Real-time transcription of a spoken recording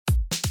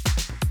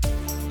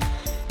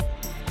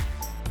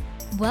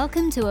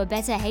Welcome to A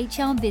Better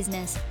HR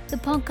Business, the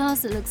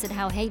podcast that looks at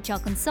how HR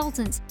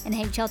consultants and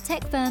HR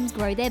tech firms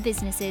grow their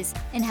businesses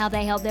and how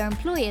they help their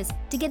employers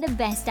to get the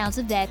best out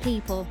of their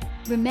people.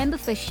 Remember,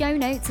 for show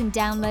notes and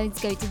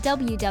downloads, go to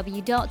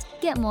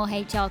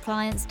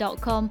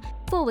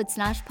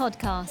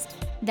www.getmorehrclients.com/podcast.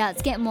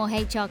 That's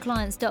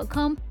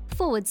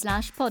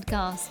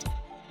getmorehrclients.com/podcast.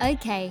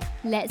 Okay,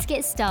 let's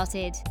get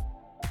started.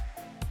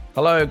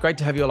 Hello, great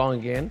to have you along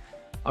again.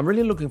 I'm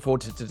really looking forward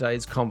to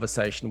today's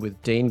conversation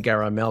with Dean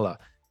Garamella.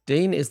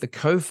 Dean is the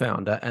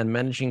co-founder and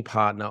managing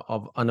partner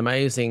of an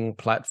amazing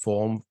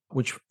platform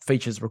which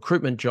features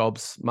recruitment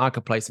jobs,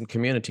 marketplace, and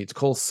community. It's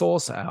called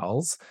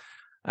SourceOwls.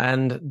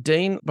 And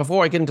Dean,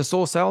 before I get into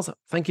SourceOwls,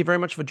 thank you very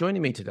much for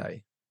joining me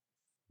today.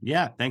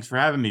 Yeah, thanks for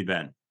having me,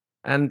 Ben.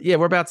 And yeah,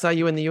 whereabouts are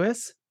you in the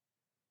US?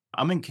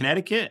 I'm in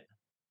Connecticut.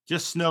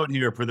 Just snowed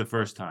here for the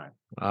first time.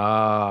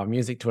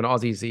 Music to an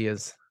Aussie's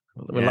ears.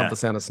 We Yeah. love the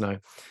sound of snow.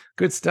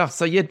 Good stuff.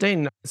 So yeah,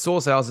 Dean,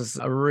 SourceOwls is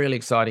a really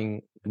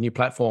exciting new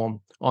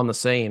platform on the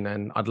scene,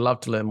 and I'd love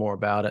to learn more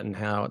about it and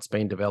how it's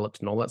been developed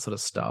and all that sort of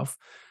stuff.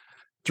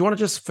 Do you want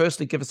to just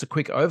firstly give us a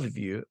quick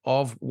overview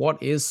of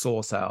what is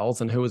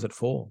SourceOwls and who is it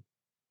for?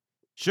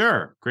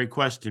 Sure. Great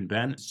question,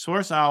 Ben.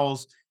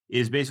 SourceOwls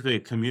is basically a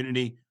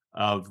community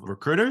of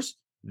recruiters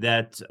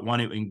that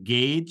want to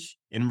engage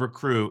and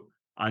recruit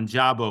on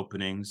job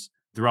openings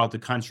throughout the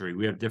country.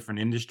 We have different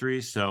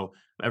industries, so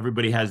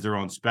everybody has their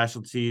own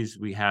specialties.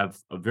 We have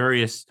a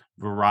various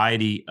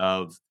variety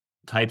of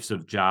types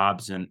of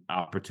jobs and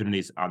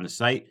opportunities on the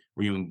site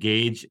where you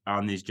engage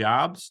on these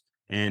jobs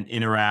and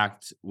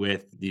interact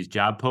with these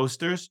job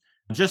posters,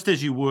 just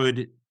as you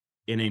would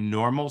in a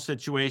normal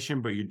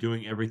situation, but you're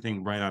doing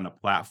everything right on a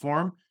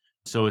platform.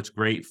 So it's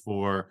great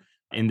for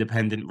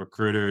independent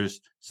recruiters,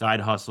 side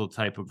hustle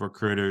type of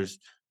recruiters.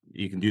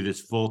 You can do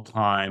this full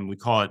time. We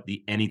call it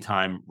the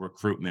anytime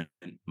recruitment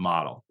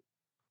model.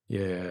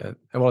 Yeah.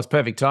 Well, it's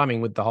perfect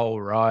timing with the whole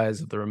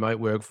rise of the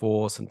remote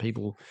workforce and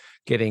people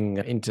getting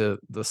into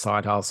the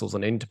side hustles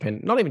and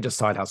independent, not even just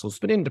side hustles,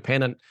 but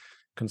independent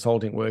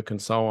consulting work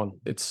and so on.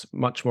 It's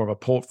much more of a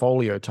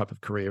portfolio type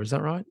of career. Is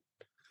that right?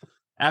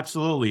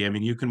 Absolutely. I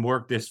mean, you can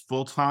work this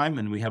full time,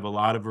 and we have a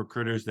lot of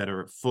recruiters that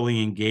are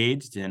fully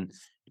engaged and,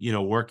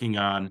 working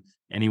on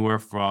anywhere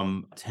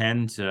from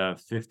 10 to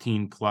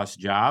 15 plus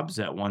jobs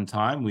at one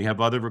time. We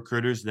have other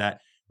recruiters that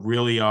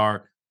really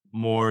are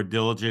more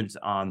diligent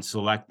on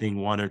selecting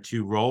one or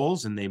two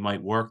roles, and they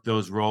might work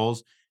those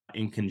roles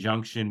in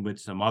conjunction with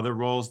some other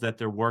roles that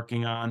they're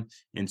working on.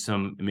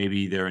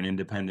 Maybe they're an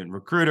independent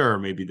recruiter, or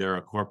maybe they're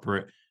a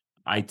corporate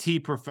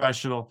IT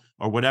professional,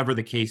 or whatever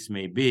the case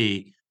may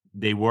be.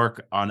 They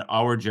work on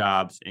our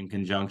jobs in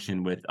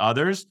conjunction with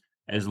others,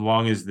 as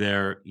long as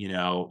they're,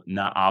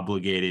 not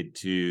obligated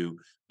to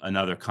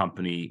another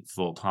company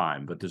full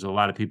time. But there's a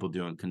lot of people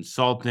doing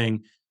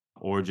consulting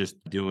or just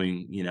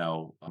doing,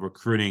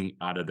 recruiting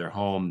out of their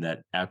home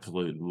that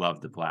absolutely love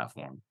the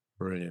platform.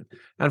 Brilliant.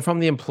 And from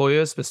the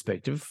employer's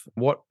perspective,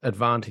 what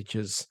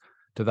advantages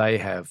do they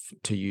have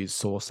to use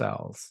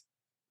SourceOwls?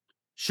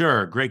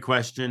 Sure. Great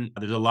question.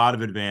 There's a lot of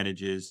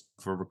advantages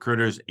for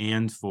recruiters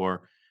and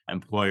for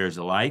employers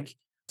alike.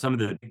 Some of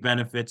the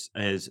benefits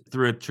is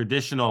through a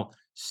traditional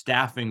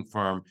staffing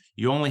firm,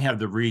 you only have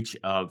the reach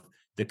of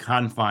the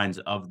confines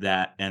of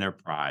that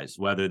enterprise,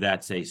 whether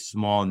that's a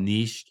small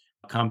niche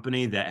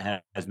company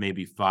that has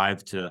maybe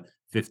 5 to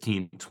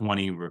 15,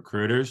 20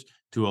 recruiters,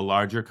 to a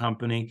larger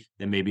company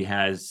that maybe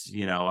has,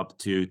 up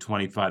to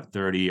 25,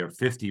 30, or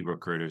 50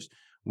 recruiters.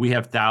 We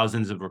have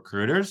thousands of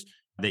recruiters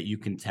that you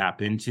can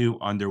tap into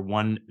under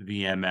one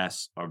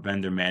VMS or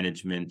vendor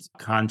management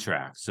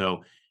contract.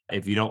 So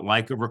if you don't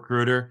like a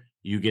recruiter,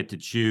 you get to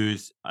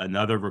choose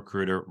another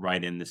recruiter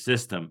right in the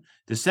system.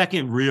 The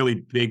second really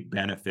big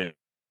benefit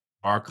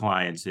our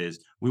clients is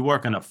we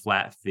work on a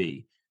flat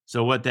fee.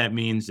 So what that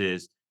means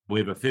is we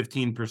have a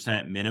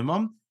 15%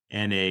 minimum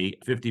and a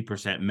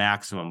 50%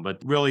 maximum,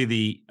 but really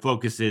the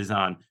focus is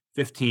on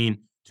 15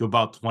 to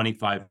about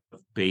 25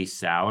 base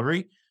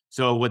salary.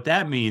 So what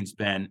that means,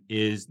 Ben,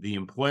 is the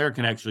employer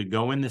can actually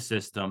go in the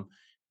system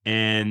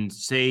and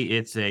say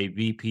it's a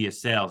VP of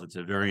sales. It's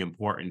a very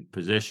important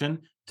position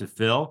to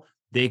fill.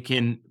 They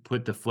can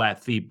put the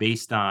flat fee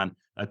based on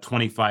a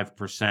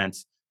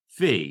 25%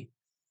 fee.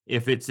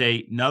 If it's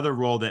another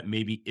role that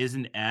maybe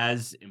isn't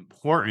as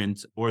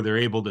important, or they're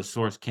able to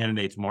source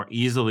candidates more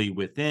easily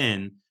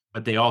within,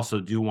 but they also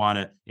do want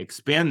to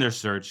expand their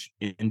search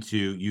into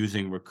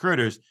using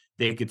recruiters,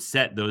 they could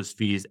set those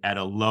fees at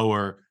a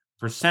lower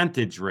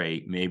percentage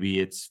rate. Maybe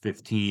it's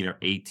 15 or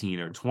 18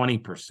 or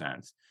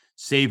 20%,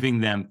 saving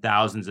them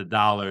thousands of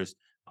dollars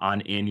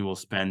on annual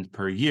spend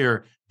per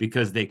year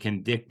because they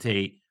can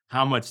dictate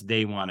how much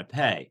they want to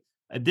pay.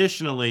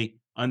 Additionally,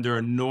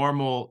 under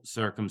normal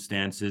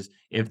circumstances,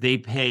 if they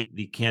pay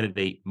the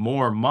candidate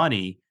more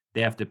money,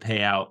 they have to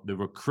pay out the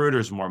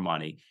recruiters more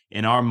money.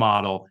 In our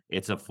model,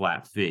 it's a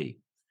flat fee.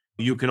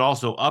 You can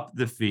also up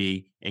the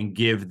fee and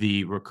give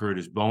the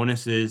recruiters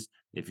bonuses.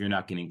 If you're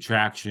not getting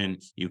traction,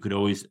 you could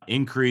always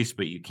increase,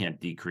 but you can't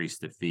decrease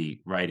the fee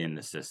right in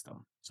the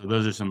system. So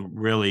those are some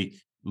really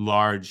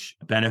large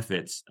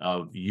benefits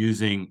of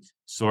using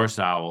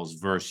SourceOwls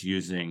versus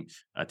using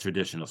a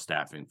traditional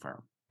staffing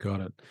firm.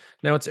 Got it.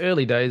 Now, it's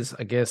early days,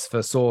 I guess, for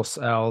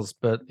SourceOwls,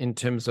 but in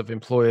terms of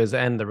employers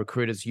and the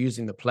recruiters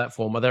using the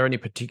platform, are there any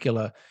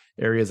particular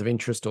areas of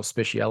interest or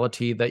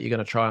speciality that you're going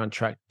to try and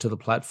attract to the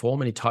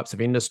platform? Any types of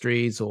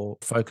industries or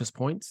focus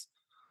points?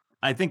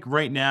 I think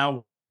right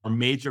now our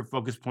major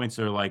focus points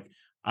are like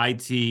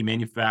IT,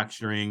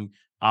 manufacturing,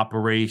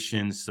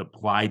 operations,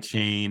 supply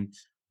chain.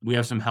 We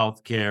have some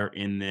healthcare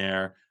in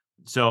there.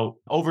 So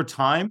over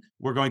time,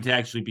 we're going to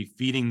actually be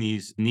feeding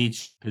these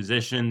niche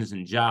positions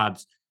and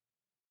jobs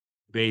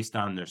based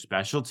on their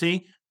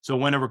specialty. So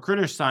when a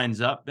recruiter signs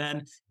up,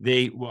 then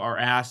they are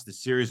asked a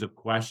series of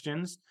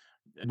questions.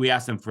 We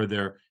ask them for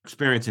their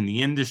experience in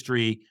the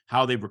industry,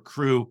 how they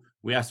recruit.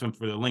 We ask them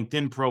for their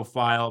LinkedIn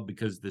profile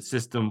because the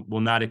system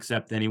will not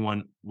accept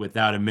anyone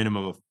without a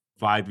minimum of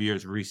 5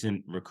 years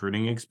recent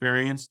recruiting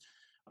experience.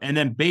 And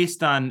then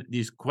based on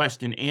these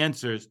question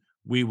answers,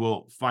 we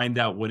will find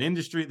out what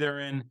industry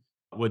they're in,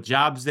 what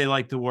jobs they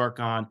like to work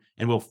on,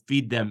 and we'll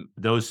feed them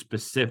those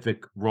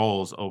specific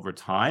roles over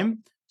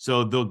time.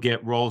 So they'll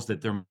get roles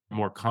that they're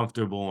more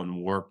comfortable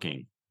in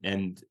working.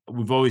 And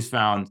we've always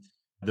found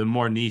the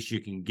more niche you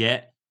can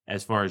get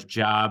as far as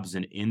jobs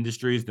and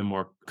industries, the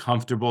more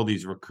comfortable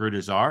these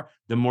recruiters are,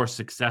 the more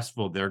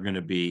successful they're going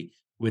to be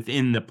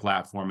within the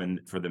platform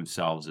and for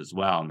themselves as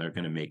well. And they're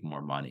going to make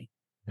more money.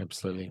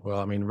 Absolutely. Well,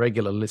 I mean,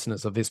 regular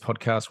listeners of this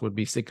podcast would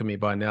be sick of me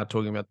by now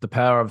talking about the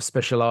power of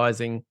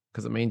specializing,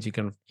 because it means you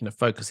can,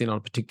 focus in on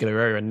a particular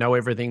area and know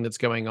everything that's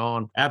going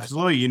on.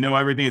 Absolutely. You know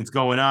everything that's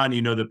going on.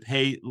 You know the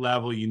pay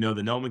level, you know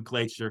the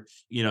nomenclature,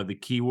 you know the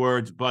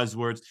keywords,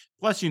 buzzwords,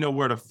 plus you know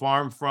where to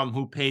farm from,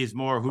 who pays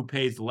more, who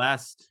pays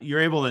less. You're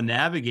able to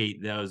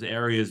navigate those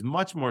areas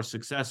much more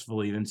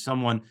successfully than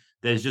someone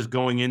that is just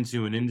going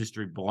into an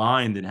industry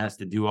blind and has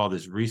to do all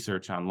this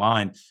research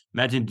online.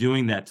 Imagine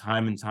doing that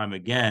time and time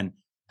again,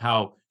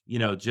 how,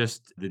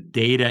 just the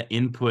data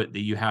input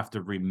that you have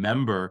to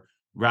remember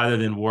rather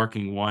than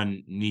working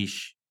one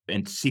niche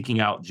and seeking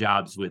out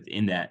jobs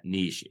within that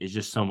niche is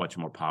just so much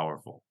more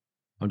powerful.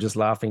 I'm just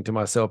laughing to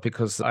myself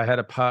because I had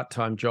a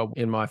part-time job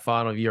in my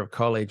final year of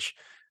college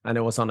and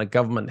it was on a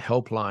government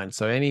helpline.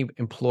 So any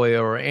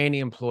employer or any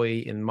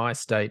employee in my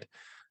state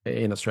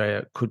in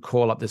Australia could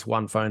call up this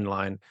one phone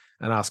line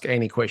and ask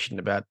any question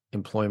about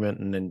employment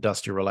and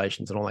industrial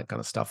relations and all that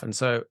kind of stuff. And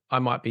so I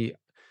might be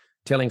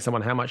telling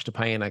someone how much to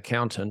pay an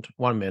accountant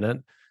 1 minute,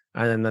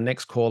 and then the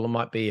next call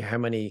might be how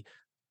many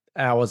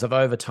hours of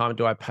overtime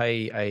do I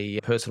pay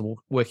a person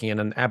working in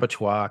an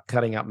abattoir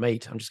cutting up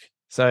meat.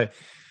 So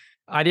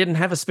I didn't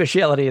have a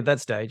specialty at that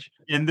stage.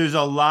 And there's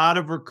a lot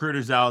of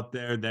recruiters out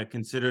there that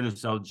consider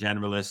themselves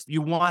generalists.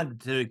 You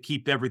want to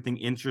keep everything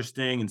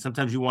interesting, and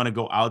sometimes you want to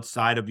go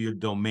outside of your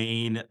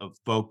domain of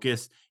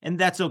focus, and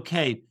that's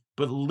okay,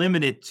 but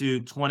limit it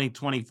to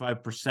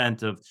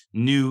 20-25% of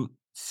new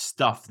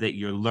stuff that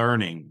you're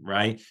learning,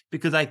 right?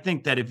 Because I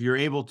think that if you're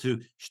able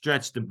to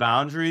stretch the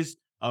boundaries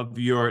of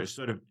your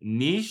sort of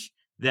niche,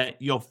 that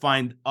you'll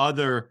find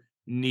other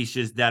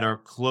niches that are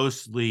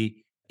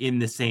closely in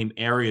the same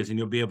areas, and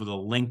you'll be able to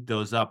link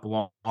those up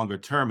longer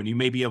term. And you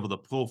may be able to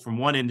pull from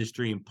one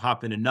industry and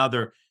pop in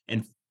another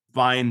and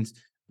find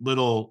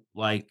little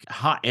like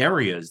hot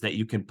areas that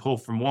you can pull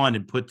from one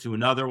and put to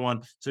another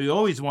one. So you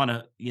always want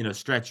to,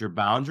 stretch your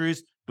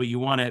boundaries, but you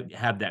want to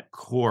have that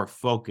core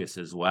focus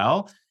as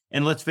well.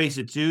 And let's face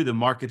it too, the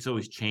market's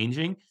always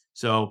changing.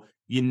 So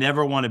you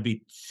never want to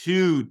be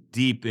too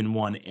deep in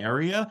one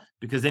area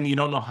because then you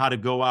don't know how to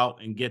go out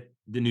and get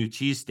the new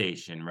cheese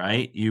station,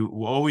 right? You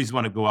always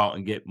want to go out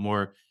and get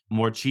more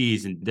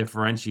cheese and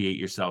differentiate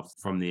yourself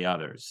from the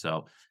others.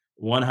 So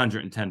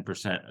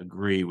 110%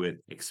 agree with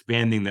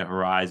expanding the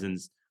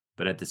horizons,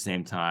 but at the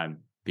same time,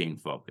 being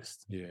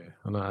focused. Yeah,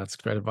 I know that's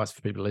great advice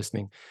for people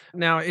listening.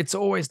 Now, it's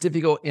always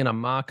difficult in a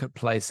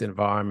marketplace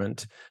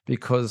environment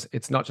because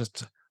it's not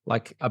just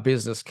like a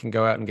business can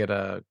go out and get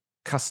a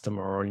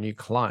customer or a new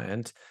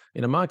client.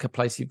 In a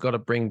marketplace, you've got to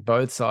bring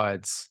both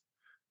sides,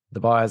 the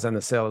buyers and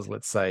the sellers,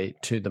 let's say,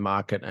 to the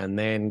market and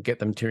then get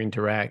them to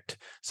interact.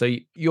 So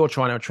you're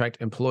trying to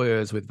attract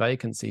employers with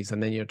vacancies,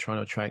 and then you're trying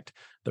to attract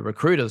the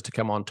recruiters to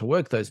come on to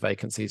work those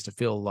vacancies to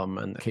fill them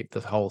and keep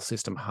the whole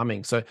system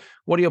humming. So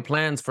what are your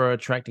plans for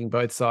attracting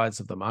both sides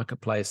of the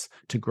marketplace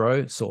to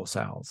grow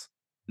SourceOwls?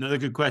 Another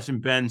good question,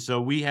 Ben.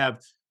 So we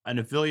have an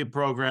affiliate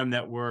program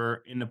that we're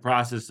in the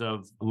process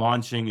of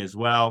launching as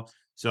well.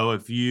 So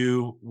if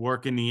you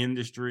work in the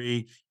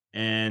industry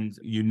and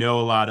you know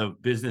a lot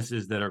of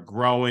businesses that are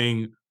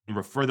growing,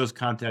 refer those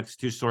contacts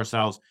to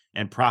SourceOwls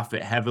and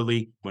profit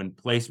heavily. When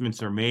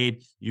placements are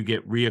made, you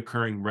get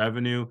reoccurring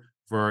revenue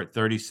for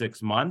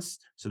 36 months.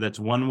 So that's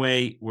one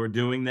way we're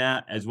doing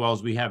that, as well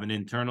as we have an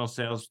internal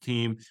sales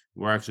team.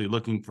 We're actually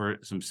looking for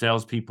some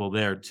salespeople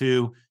there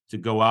too, to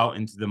go out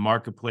into the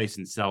marketplace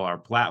and sell our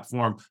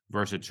platform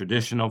versus a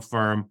traditional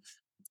firm.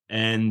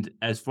 And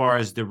as far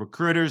as the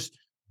recruiters,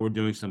 we're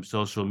doing some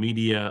social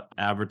media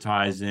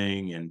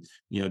advertising and,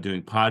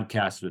 doing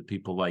podcasts with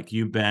people like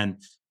you, Ben.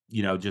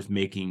 just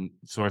making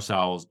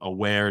SourceOwls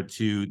aware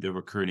to the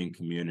recruiting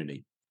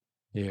community.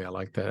 Yeah, I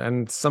like that.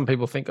 And some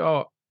people think,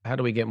 oh, how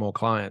do we get more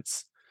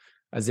clients?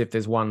 As if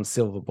there's one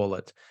silver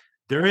bullet.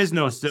 There is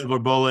no silver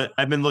bullet.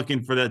 I've been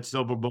looking for that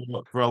silver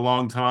bullet for a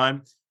long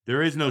time.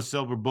 There is no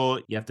silver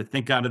bullet. You have to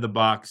think out of the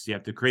box. You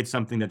have to create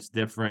something that's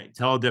different,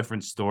 tell a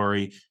different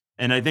story.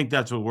 And I think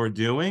that's what we're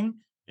doing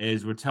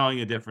is we're telling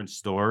a different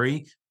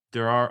story.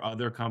 There are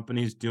other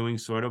companies doing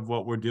sort of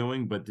what we're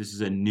doing, but this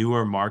is a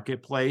newer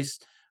marketplace.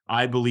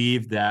 I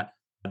believe that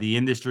the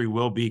industry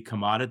will be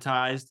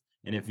commoditized.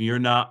 And if you're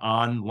not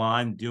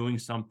online doing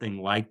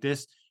something like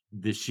this,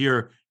 the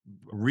sheer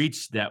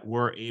reach that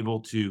we're able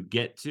to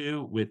get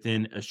to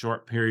within a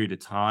short period of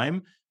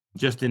time,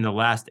 just in the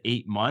last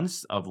 8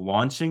 months of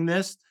launching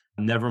this,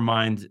 never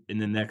mind in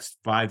the next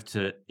 5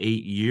 to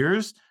 8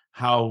 years,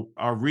 how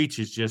our reach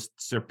is just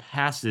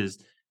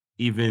surpasses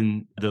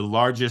even the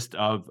largest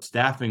of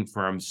staffing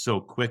firms so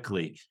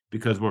quickly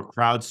because we're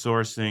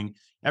crowdsourcing.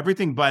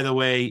 Everything, by the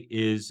way,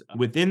 is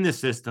within the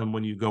system.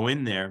 When you go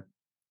in there,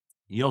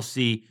 you'll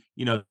see,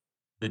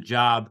 the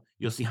job,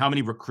 you'll see how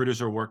many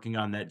recruiters are working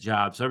on that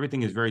job. So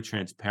everything is very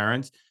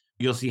transparent.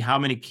 You'll see how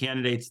many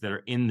candidates that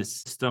are in the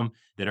system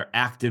that are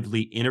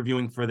actively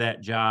interviewing for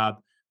that job.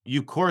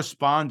 You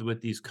correspond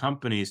with these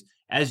companies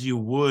as you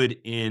would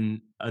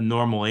in a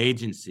normal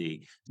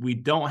agency. We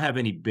don't have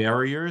any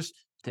barriers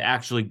to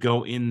actually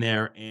go in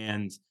there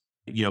and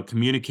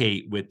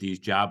communicate with these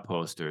job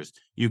posters.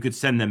 You could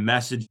send them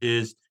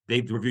messages.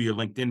 They review your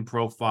LinkedIn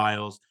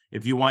profiles.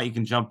 If you want, you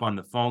can jump on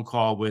the phone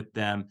call with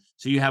them.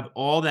 So you have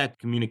all that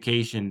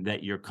communication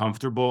that you're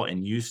comfortable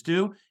and used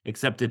to,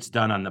 except it's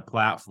done on the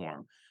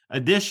platform.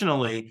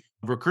 Additionally,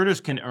 recruiters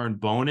can earn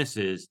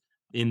bonuses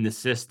in the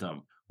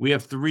system. We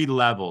have 3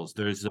 levels.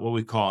 There's what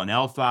we call an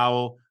elf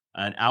owl,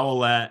 an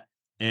owlet,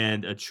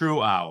 and a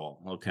true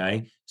owl,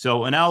 okay?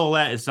 So an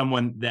owlet is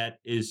someone that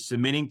is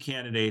submitting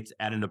candidates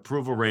at an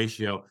approval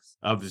ratio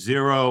of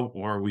 0,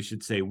 or we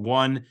should say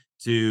 1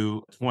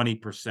 to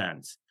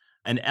 20%.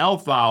 An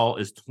elf owl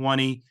is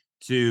 20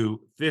 to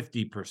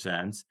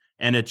 50%,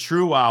 and a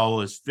true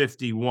owl is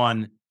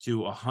 51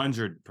 to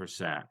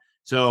 100%.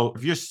 So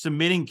if you're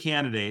submitting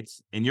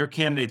candidates and your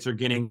candidates are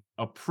getting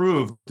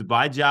approved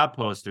by job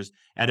posters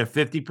at a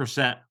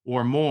 50%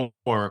 or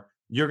more,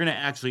 you're going to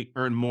actually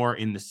earn more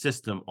in the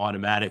system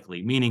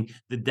automatically, meaning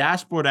the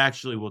dashboard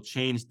actually will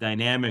change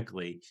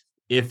dynamically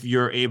if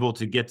you're able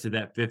to get to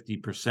that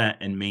 50%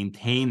 and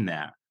maintain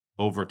that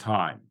over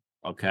time.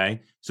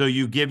 Okay. So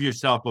you give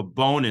yourself a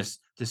bonus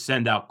to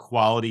send out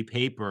quality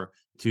paper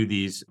to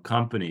these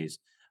companies.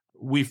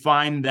 We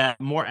find that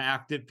more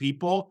active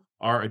people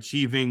are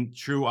achieving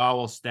true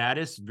owl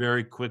status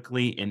very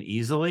quickly and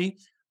easily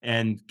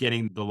and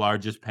getting the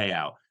largest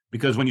payout.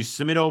 Because when you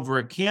submit over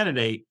a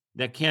candidate,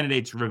 that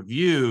candidate's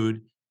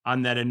reviewed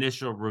on that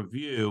initial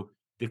review,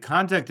 the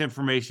contact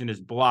information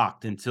is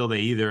blocked until they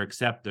either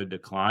accept or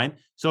decline.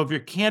 So if your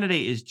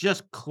candidate is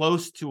just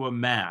close to a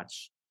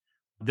match,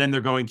 then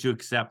they're going to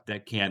accept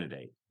that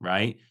candidate,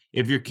 right?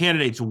 If your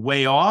candidate's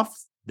way off,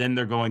 then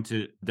they're going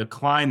to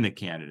decline the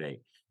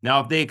candidate. Now,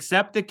 if they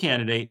accept the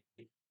candidate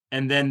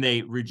and then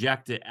they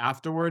reject it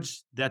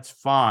afterwards, that's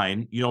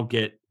fine. You don't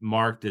get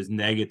marked as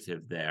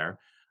negative there.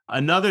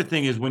 Another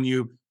thing is when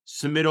you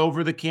submit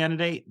over the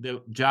candidate,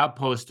 the job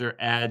poster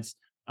adds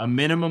a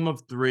minimum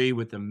of 3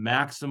 with a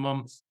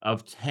maximum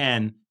of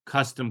 10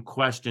 custom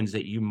questions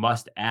that you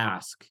must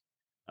ask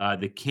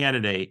the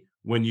candidate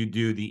when you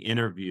do the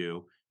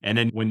interview. And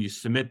then when you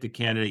submit the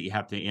candidate, you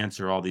have to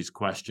answer all these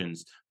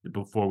questions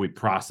before we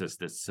process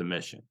this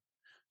submission.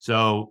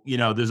 So,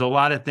 there's a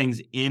lot of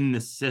things in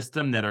the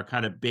system that are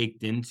kind of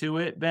baked into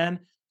it,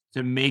 Ben,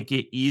 to make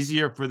it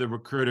easier for the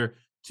recruiter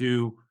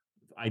to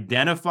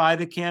identify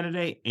the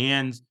candidate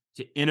and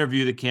to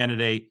interview the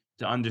candidate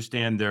to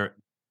understand their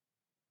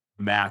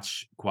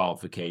match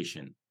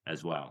qualification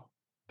as well.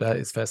 That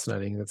is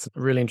fascinating. That's a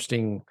really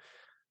interesting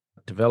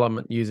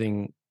development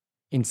using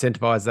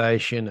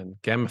incentivization and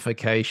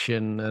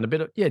gamification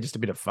and just a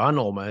bit of fun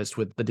almost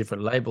with the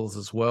different labels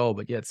as well.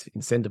 But it's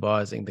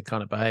incentivizing the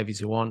kind of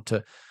behaviors you want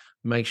to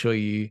make sure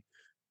you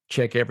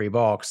check every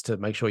box to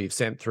make sure you've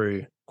sent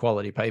through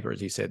quality paper,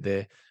 as you said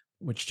there,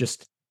 which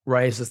just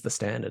raises the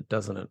standard,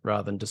 doesn't it?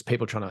 Rather than just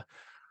people trying to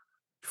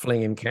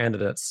fling in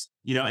candidates.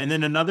 And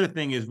then another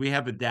thing is we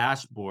have a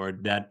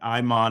dashboard that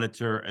I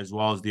monitor as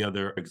well as the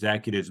other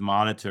executives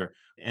monitor.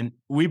 And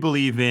we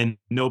believe in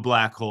no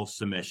black hole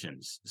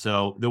submissions.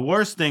 So the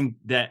worst thing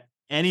that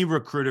any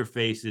recruiter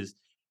faces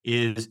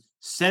is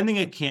sending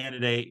a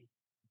candidate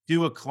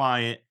to a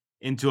client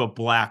into a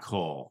black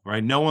hole,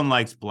 right? No one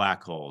likes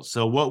black holes.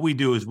 So what we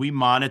do is we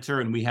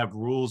monitor and we have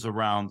rules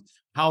around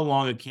how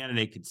long a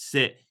candidate could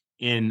sit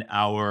in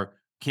our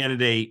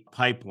candidate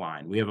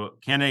pipeline. We have a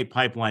candidate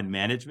pipeline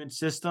management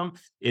system.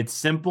 It's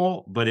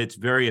simple, but it's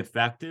very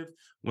effective.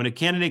 When a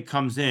candidate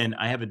comes in,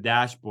 I have a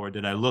dashboard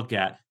that I look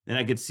at, and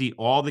I could see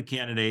all the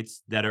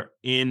candidates that are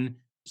in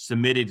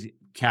submitted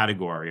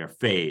category or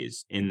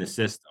phase in the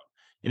system.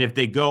 And if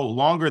they go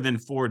longer than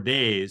 4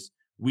 days,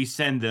 we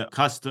send a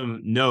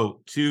custom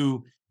note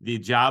to the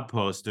job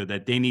poster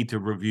that they need to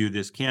review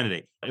this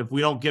candidate. If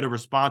we don't get a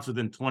response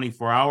within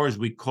 24 hours,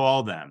 we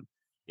call them.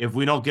 If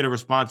we don't get a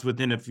response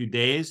within a few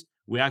days,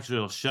 we actually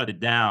will shut it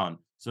down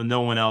so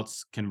no one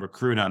else can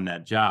recruit on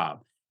that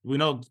job. We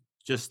don't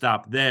just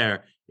stop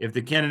there. If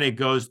the candidate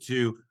goes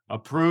to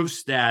approved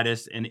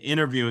status and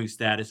interviewing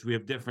status, we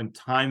have different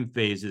time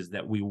phases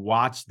that we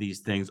watch these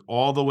things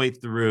all the way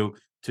through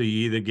to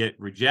you either get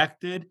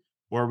rejected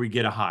or we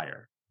get a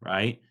hire,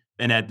 right?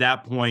 And at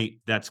that point,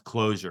 that's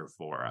closure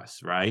for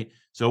us, right?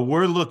 So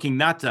we're looking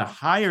not to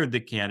hire the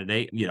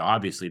candidate,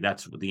 obviously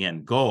that's the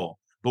end goal,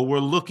 but we're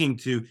looking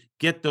to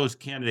get those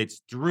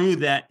candidates through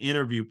that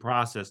interview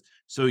process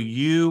so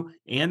you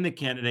and the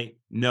candidate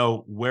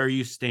know where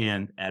you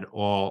stand at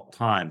all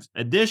times.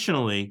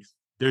 Additionally,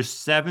 there's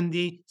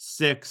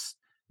 76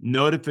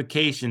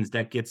 notifications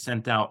that get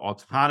sent out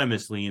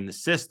autonomously in the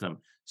system.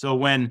 So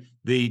when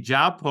the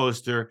job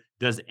poster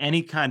does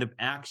any kind of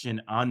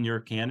action on your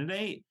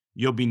candidate,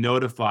 you'll be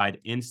notified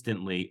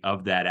instantly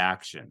of that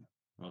action,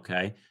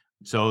 okay?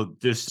 So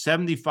there's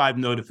 75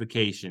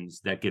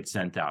 notifications that get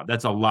sent out.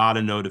 That's a lot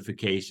of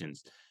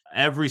notifications.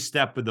 Every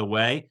step of the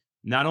way,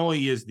 not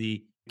only is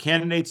the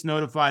candidates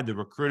notified, the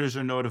recruiters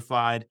are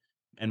notified,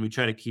 and we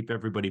try to keep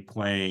everybody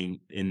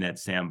playing in that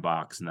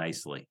sandbox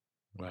nicely.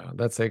 Wow,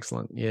 that's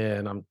excellent. Yeah,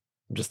 and I'm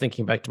just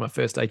thinking back to my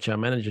first HR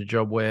manager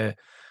job where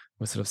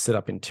we sort of set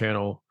up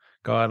internal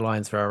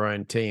guidelines for our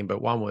own team,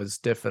 but one was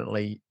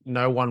definitely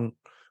no one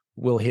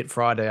will hit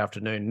Friday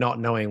afternoon not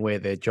knowing where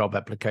their job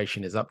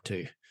application is up to.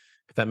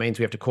 If that means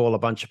we have to call a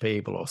bunch of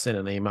people or send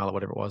an email or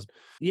whatever it was.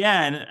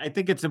 Yeah, and I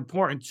think it's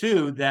important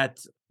too that,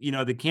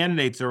 the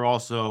candidates are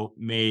also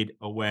made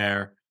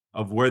aware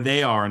of where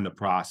they are in the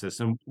process.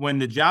 And when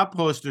the job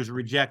posters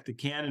reject the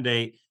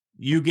candidate,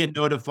 you get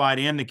notified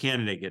and the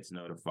candidate gets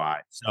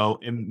notified. So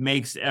it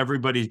makes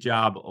everybody's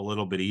job a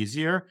little bit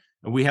easier.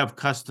 And we have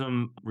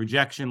custom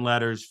rejection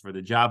letters for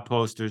the job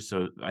posters.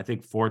 So I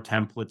think 4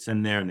 templates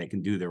in there, and they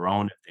can do their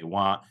own if they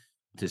want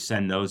to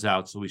send those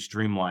out. So we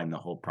streamline the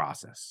whole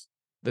process.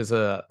 There's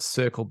a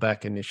circle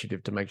back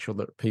initiative to make sure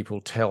that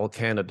people tell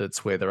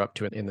candidates where they're up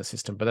to in the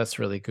system, but that's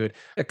really good.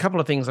 A couple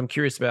of things I'm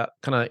curious about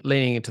kind of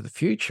leaning into the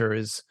future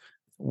is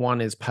one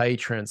is pay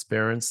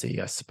transparency.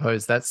 I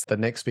suppose that's the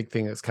next big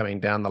thing that's coming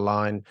down the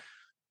line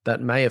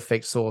that may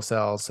affect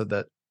SourceOwls so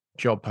that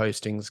job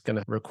postings going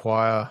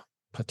to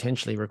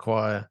potentially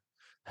require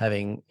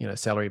having,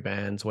 salary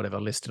bands, whatever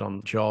listed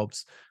on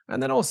jobs.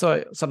 And then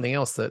also something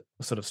else that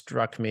sort of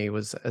struck me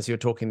was as you're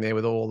talking there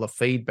with all the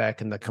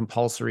feedback and the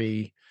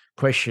compulsory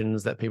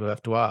questions that people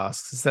have to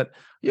ask is that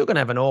you're going to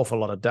have an awful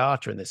lot of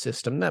data in the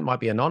system that might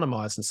be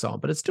anonymized and so on,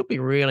 but it'd still be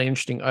really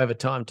interesting over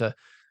time to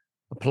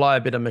apply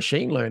a bit of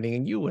machine learning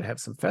and you would have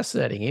some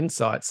fascinating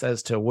insights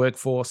as to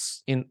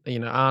workforce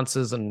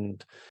answers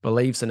and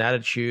beliefs and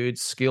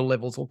attitudes, skill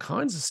levels, all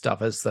kinds of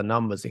stuff as the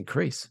numbers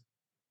increase.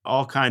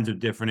 All kinds of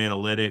different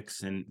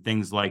analytics and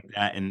things like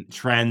that and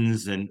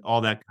trends and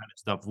all that kind of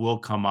stuff will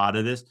come out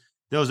of this.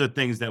 Those are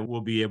things that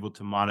we'll be able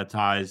to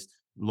monetize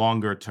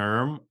longer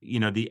term.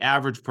 The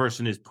average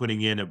person is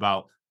putting in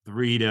about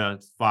 3 to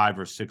 5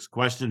 or 6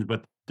 questions,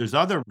 but there's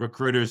other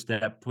recruiters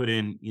that put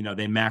in,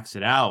 they max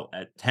it out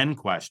at 10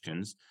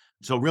 questions.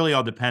 So it really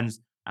all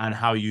depends on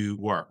how you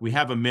work. We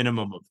have a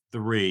minimum of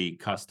 3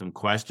 custom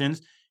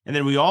questions. And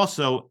then we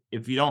also,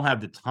 if you don't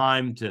have the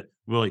time to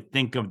really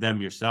think of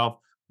them yourself,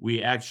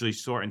 we actually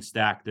sort and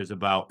stack. There's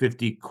about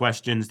 50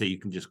 questions that you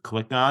can just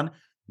click on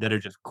that are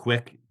just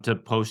quick to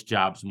post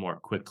jobs more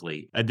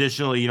quickly.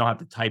 Additionally, you don't have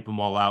to type them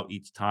all out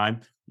each time.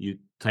 You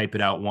type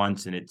it out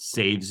once and it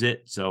saves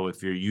it. So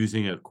if you're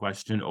using a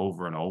question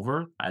over and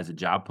over as a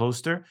job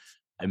poster,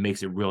 it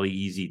makes it really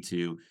easy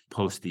to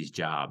post these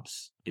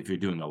jobs if you're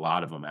doing a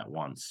lot of them at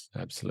once.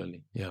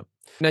 Absolutely. Yeah.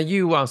 Now,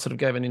 you sort of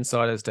gave an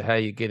insight as to how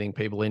you're getting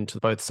people into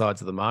both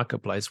sides of the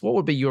marketplace. What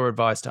would be your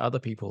advice to other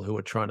people who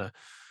are trying to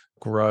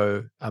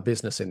grow a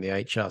business in the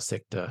HR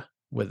sector,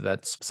 whether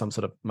that's some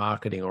sort of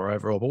marketing or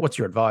overall, but what's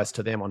your advice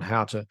to them on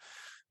how to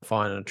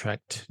find and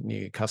attract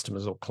new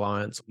customers or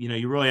clients?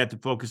 You really have to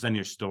focus on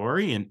your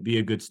story and be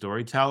a good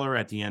storyteller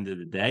at the end of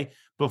the day,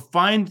 but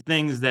find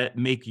things that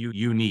make you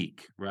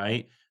unique,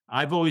 right?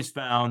 I've always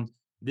found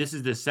this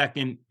is the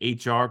second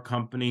HR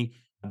company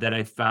that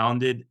I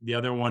founded. The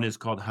other one is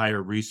called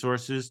Hire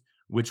Resources,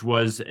 which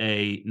was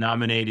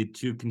nominated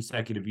 2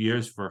 consecutive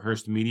years for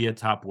Hearst Media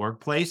Top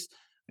Workplace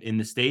in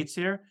the States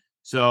here.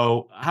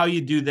 So how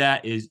you do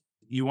that is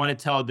you want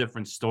to tell a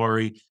different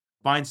story,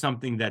 find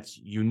something that's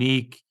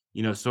unique.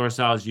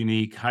 SourceOwls is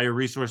unique. Hire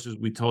Resources,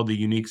 we told the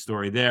unique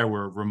story there.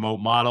 We're a remote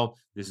model.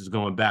 This is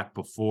going back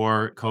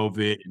before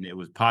COVID, and it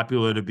was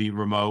popular to be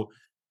remote.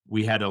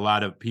 We had a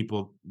lot of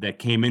people that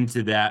came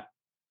into that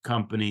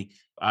company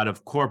out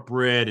of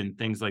corporate and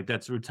things like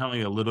that. So we're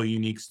telling a little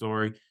unique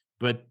story,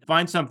 but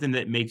find something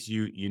that makes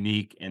you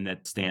unique and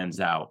that stands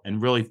out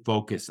and really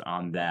focus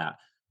on that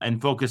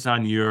and focus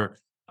on your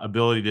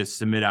ability to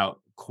submit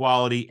out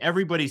quality.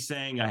 Everybody's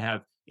saying I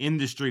have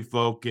industry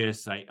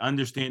focus. I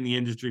understand the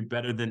industry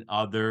better than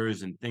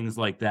others and things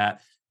like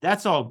that.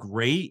 That's all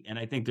great. And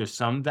I think there's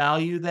some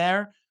value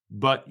there,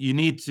 but you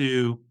need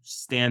to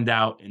stand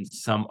out in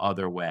some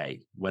other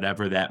way,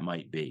 whatever that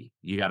might be.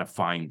 You got to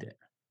find it.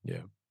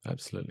 Yeah,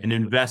 absolutely. And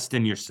invest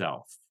in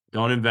yourself.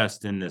 Don't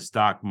invest in the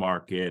stock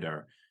market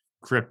or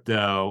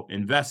crypto.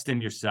 Invest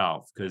in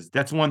yourself, because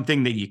that's one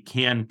thing that you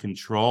can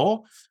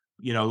control.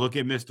 Look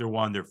at Mr.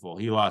 Wonderful.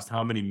 He lost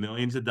how many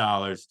millions of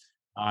dollars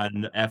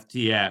on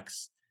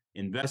FTX?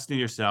 Invest in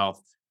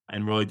yourself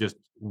and really just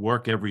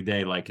work every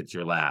day like it's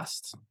your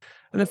last.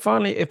 And then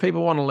finally, if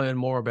people want to learn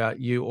more about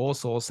you or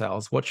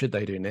SourceOwls, what should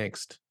they do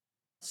next?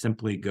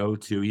 Simply go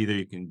to either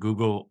you can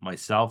Google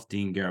myself,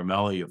 Dean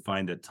Garamella, you'll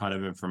find a ton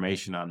of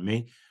information on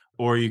me,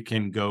 or you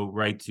can go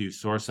right to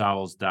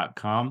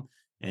sourceowls.com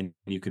and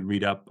you can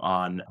read up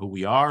on who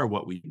we are,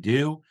 what we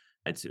do.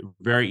 It's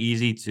very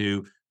easy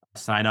to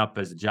sign up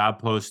as a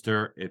job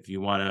poster if you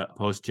want to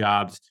post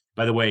jobs.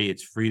 By the way,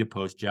 it's free to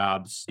post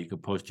jobs. You can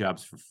post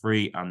jobs for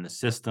free on the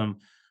system.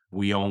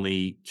 We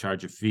only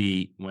charge a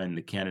fee when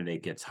the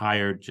candidate gets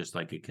hired, just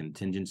like a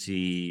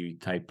contingency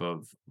type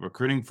of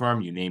recruiting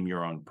firm. You name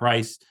your own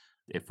price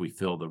if we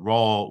fill the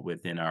role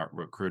within our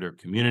recruiter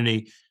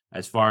community.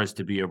 As far as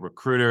to be a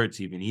recruiter,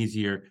 it's even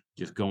easier.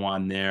 Just go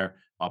on there,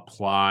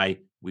 apply.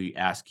 We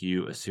ask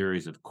you a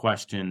series of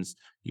questions.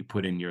 You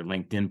put in your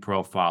LinkedIn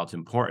profile. It's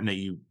important that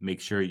you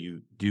make sure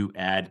you do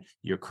add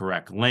your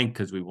correct link,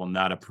 because we will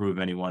not approve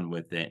anyone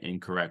with an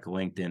incorrect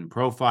LinkedIn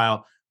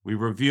profile. We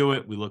review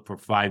it. We look for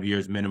 5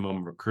 years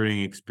minimum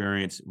recruiting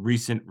experience,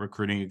 recent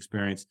recruiting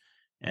experience,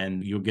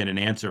 and you'll get an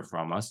answer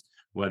from us,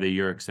 whether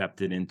you're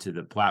accepted into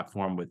the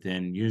platform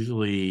within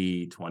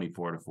usually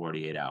 24 to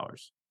 48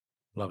 hours.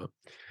 Love it.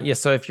 Yeah,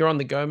 so if you're on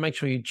the go, make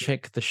sure you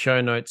check the show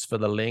notes for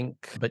the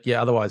link. But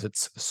yeah, otherwise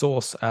it's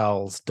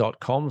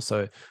sourceowls.com.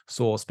 So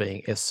source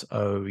being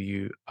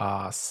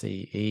SOURCE,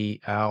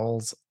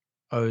 owls,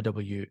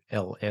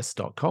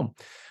 OWLS.com.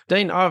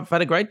 Dean, I've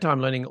had a great time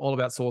learning all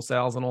about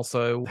SourceOwls and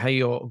also how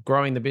you're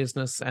growing the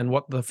business and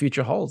what the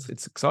future holds.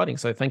 It's exciting.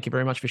 So thank you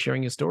very much for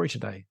sharing your story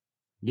today.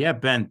 Yeah,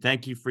 Ben,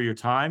 thank you for your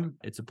time.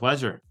 It's a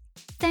pleasure.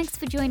 Thanks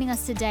for joining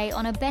us today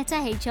on A Better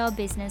HR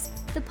Business,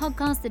 the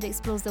podcast that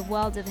explores the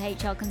world of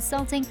HR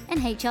consulting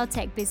and HR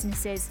tech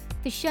businesses.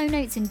 For show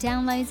notes and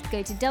downloads,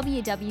 go to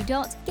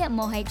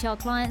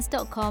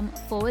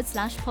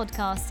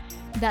www.getmorehrclients.com/podcast.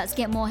 That's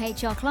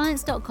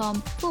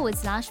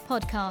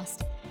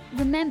getmorehrclients.com/podcast.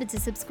 Remember to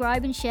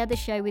subscribe and share the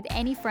show with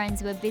any friends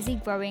who are busy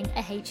growing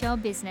a HR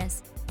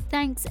business.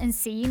 Thanks, and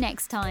see you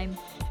next time.